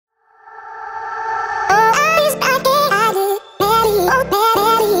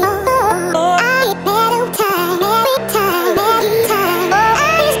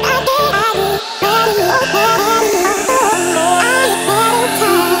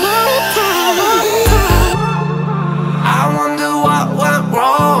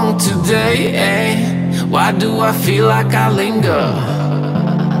Why do I feel like I linger?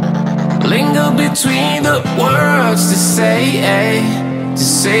 Linger between the words to say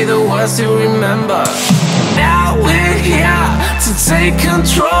the words to remember. Now we're here to take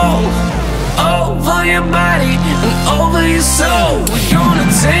control over your body and over your soul. We're gonna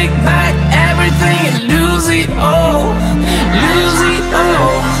take back everything and lose it all. Lose it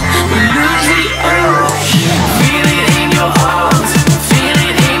all. Lose it all. Feel it in your arms. Feel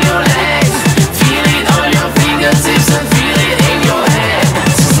it in your legs. Feel it on your fingertips and feel it in your head.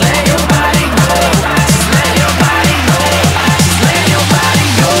 Just let your body go. Just let your body go. Just let your body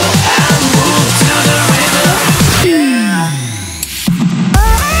go and move to the rhythm. Yeah.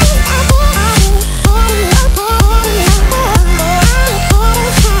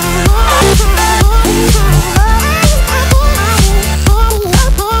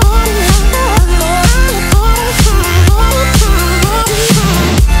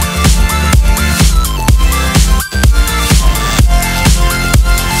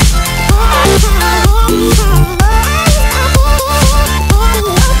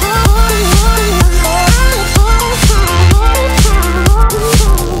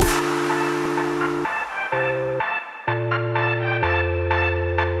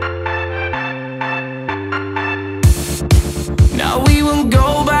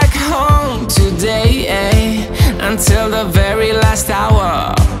 Until the very last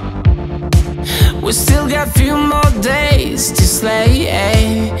hour. We still got a few more days to slay,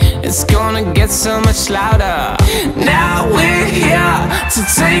 It's gonna get so much louder. Now we're here to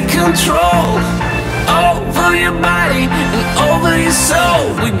take control over your body and over your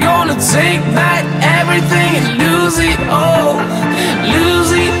soul. We're gonna take back everything and lose it all.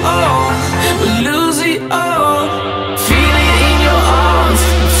 Lose it all. Lose it all. Feel it in your arms.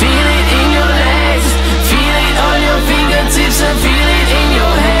 Feel it in your legs. Feel it on your fingertips and feel it in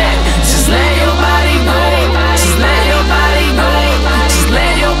your head. Just let your body go. Just let your body go. Just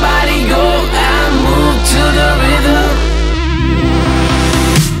let your body go and move to the rhythm.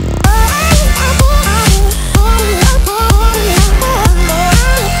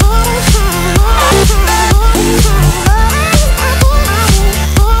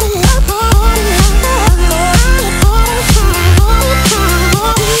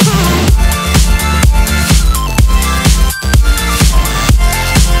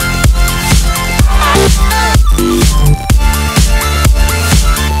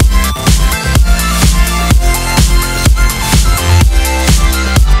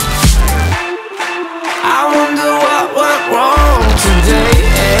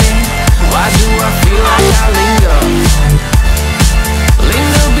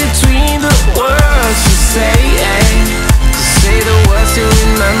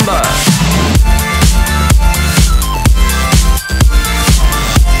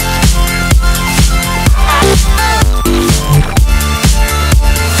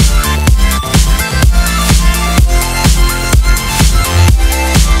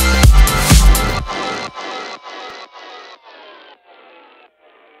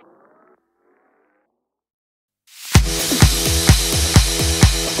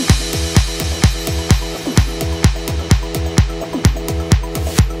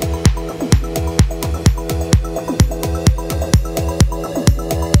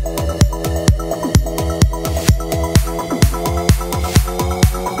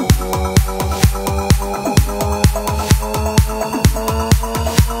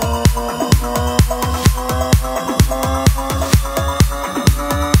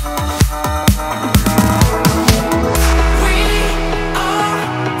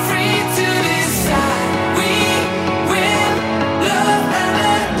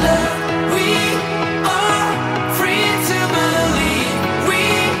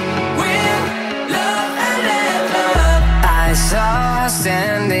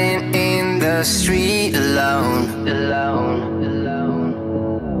 Standing in the street alone.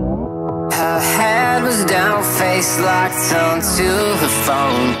 Her head was down, face locked onto her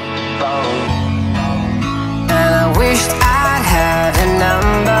phone. And I wished I'd had a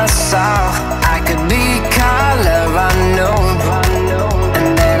number so I could be color unknown. And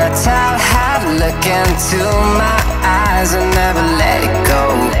then I tell her to look into my eyes and never let it go.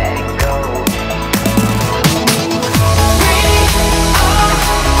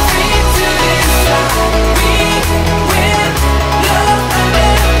 We will love and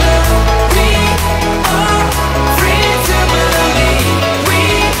let love. We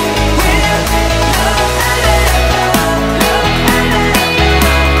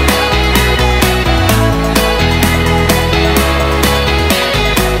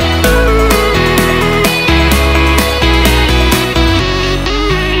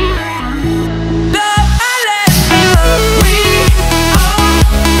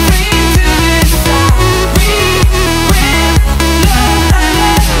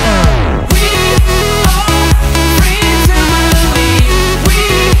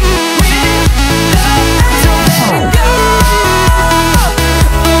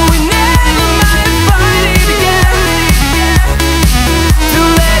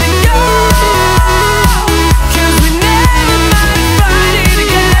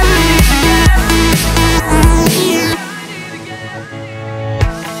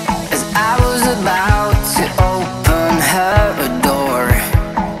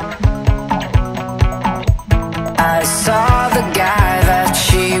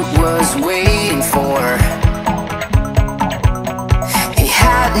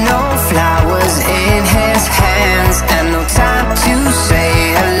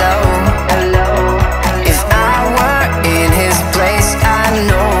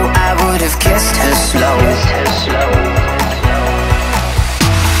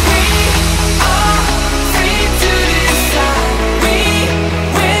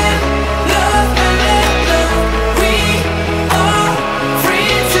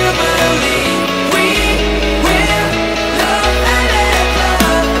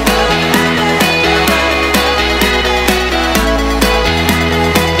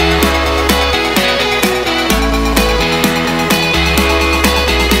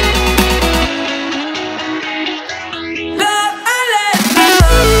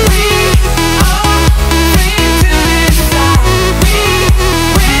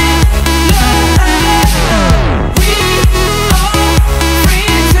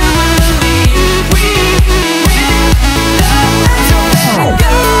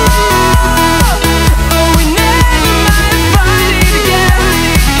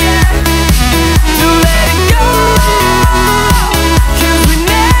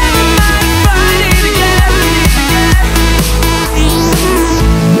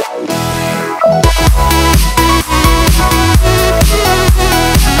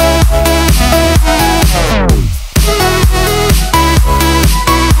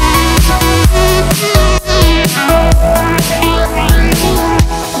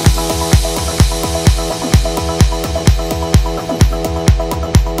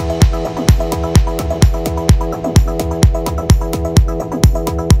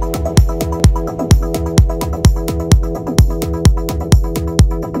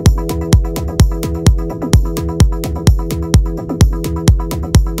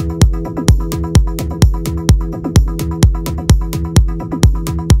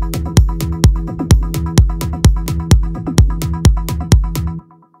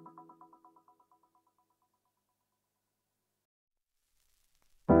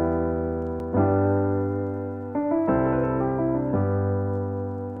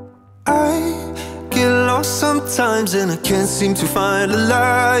times and I can't seem to find a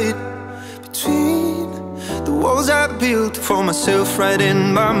light between the walls I built for myself right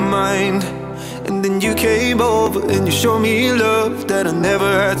in my mind. And then you came over and you showed me love that I never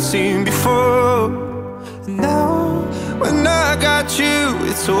had seen before. And now when I got you,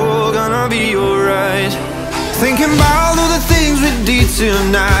 it's all gonna be alright. Thinking about all the things we did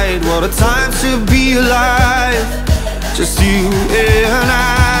tonight, what a time to be alive. Just you and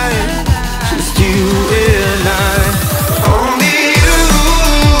I, just you and I. Only you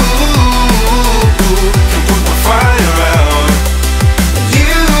can put my fire out.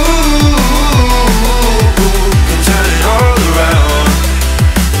 You can turn it all around.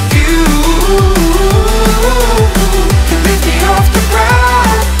 You can lift me off the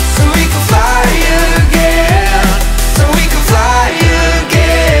ground, so we can fly again, so we can fly again.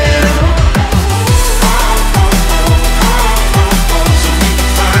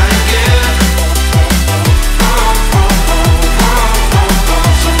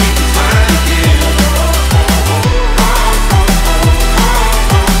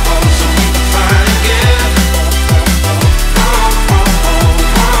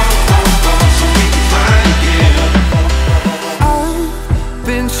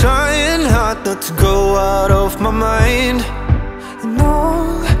 Not to go out of my mind, and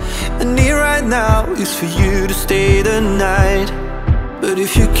all I need right now is for you to stay the night. But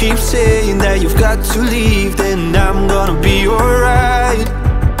if you keep saying that you've got to leave, then I'm gonna be alright.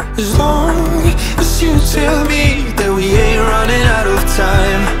 As long as you tell me that we ain't running out of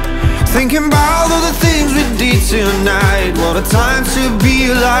time. Thinking about all the things we did tonight, what a time to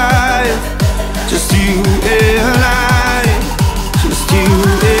be alive. Just you and I, just you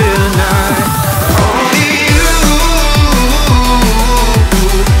and I. Only you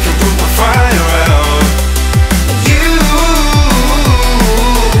can put my fire out. You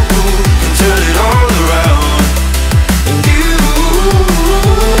can turn it all around. And you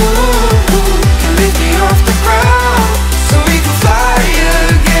can lift me off the ground, so we can fly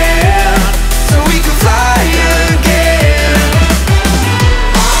again, so we can fly again.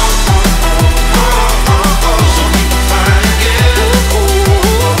 So we can fly again.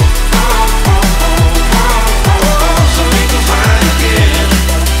 So we can fly again. So we can fly again.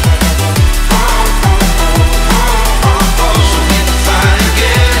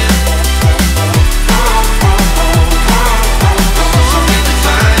 So we can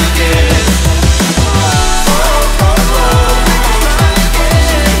fly again.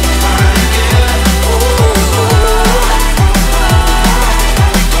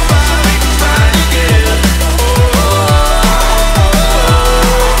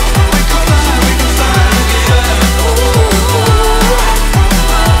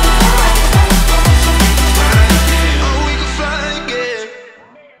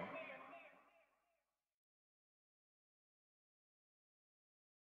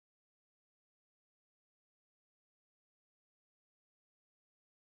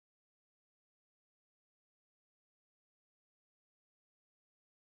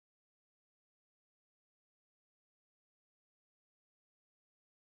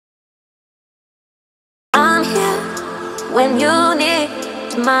 I'm here when you need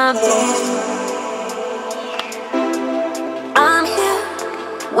my voice. I'm here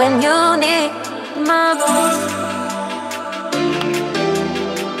when you need my voice.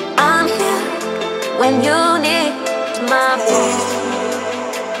 I'm here when you need my voice.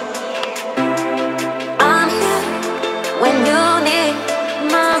 I'm here when you need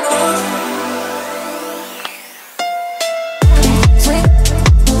my voice.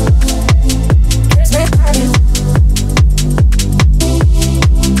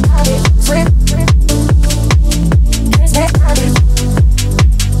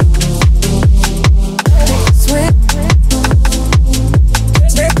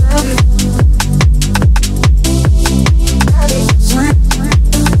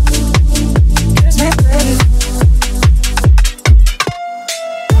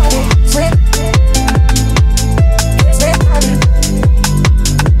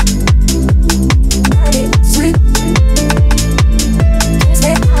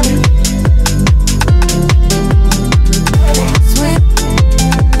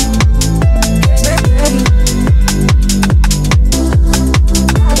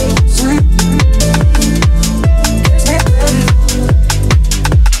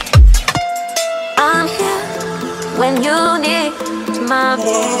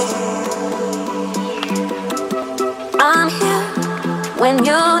 when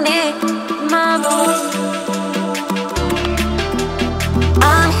you need my voice.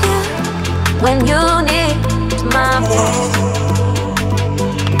 I'm here when you need my voice.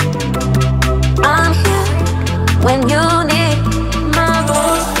 I'm here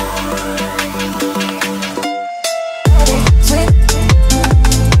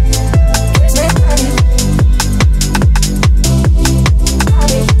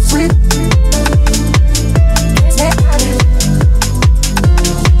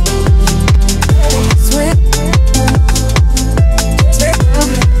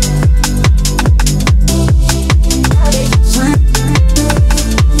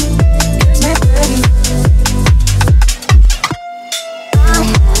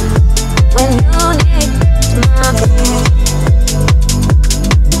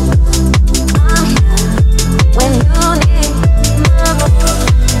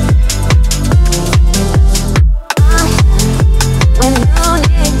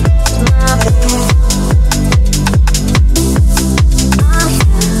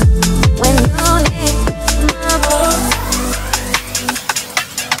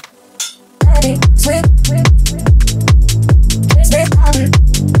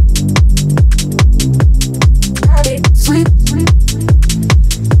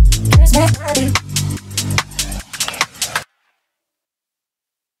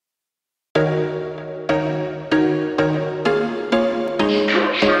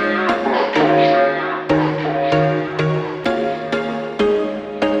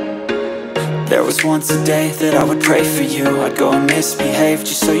There was once a day that I would pray for you. I'd go and misbehave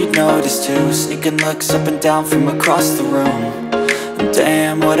just so you'd notice too. Sneaking looks up and down from across the room. And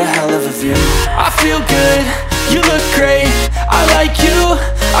damn, what a hell of a view. I feel good, you look great, I like you,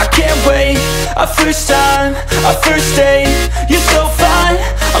 I can't wait. A first time, a first date. You're so fine,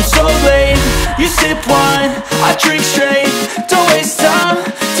 I'm so late. You sip wine, I drink straight. Don't waste time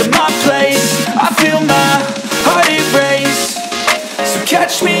to my place. I feel my heart erase. So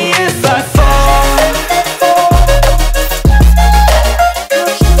catch me if I fall.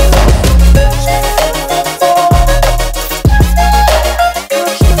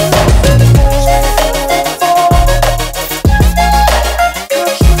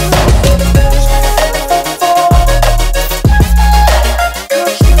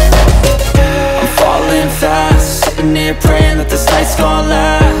 Praying that this night's gonna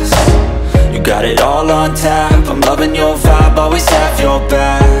last. You got it all on tap, I'm loving your vibe, always have your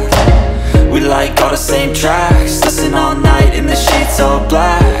back. We like all the same tracks, listen all night in the sheets all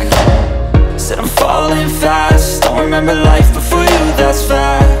black. Said I'm falling fast, don't remember life before you, that's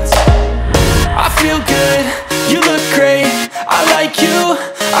facts. I feel good, you look great, I like you,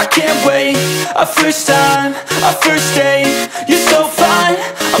 I can't wait. A first time, a first date. You're so fine,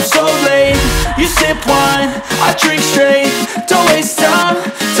 I'm so late. You sip wine, I drink straight. Don't waste time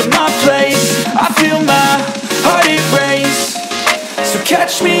to my place. I feel my heart erase. So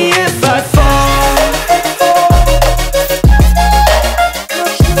catch me if I fall.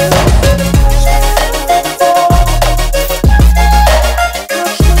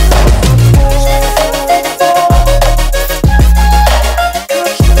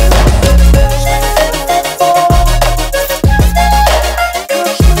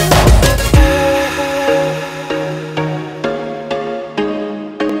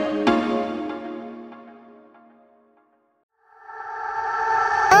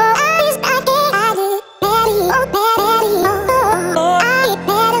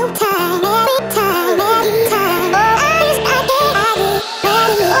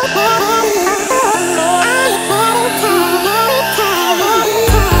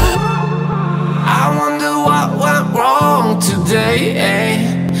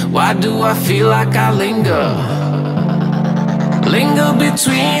 Why do I feel like I linger? Linger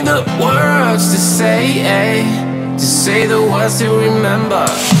between the words to say the words to remember.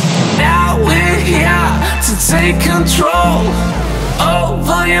 Now we're here to take control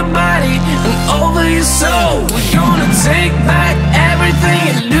over your body and over your soul. We're gonna take back everything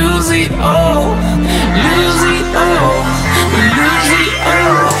and lose it all. Lose it all. Lose it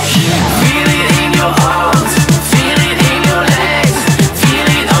all. Feel it in your arms, feel it in your legs, feel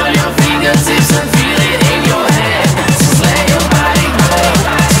it on your fingertips and feel it in your head. Just let your body go,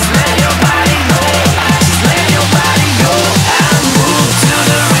 just let your body go, just let your body go and move to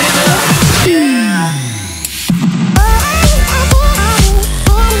the rhythm.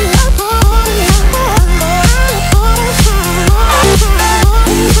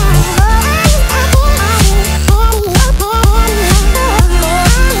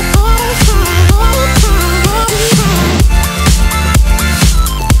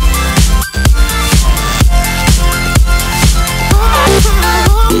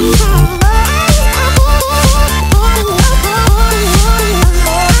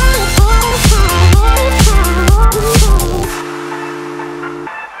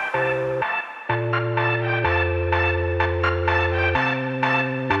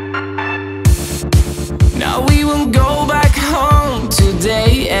 Now we won't go back home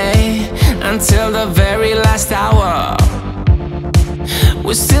today, until the very last hour.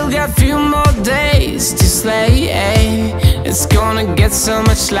 We still got few more days to slay, it's gonna get so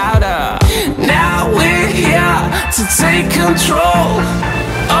much louder. Now we're here to take control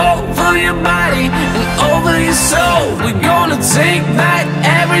over your body and over your soul. We're gonna take back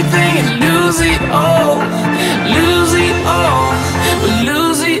everything and lose it all. Lose it all.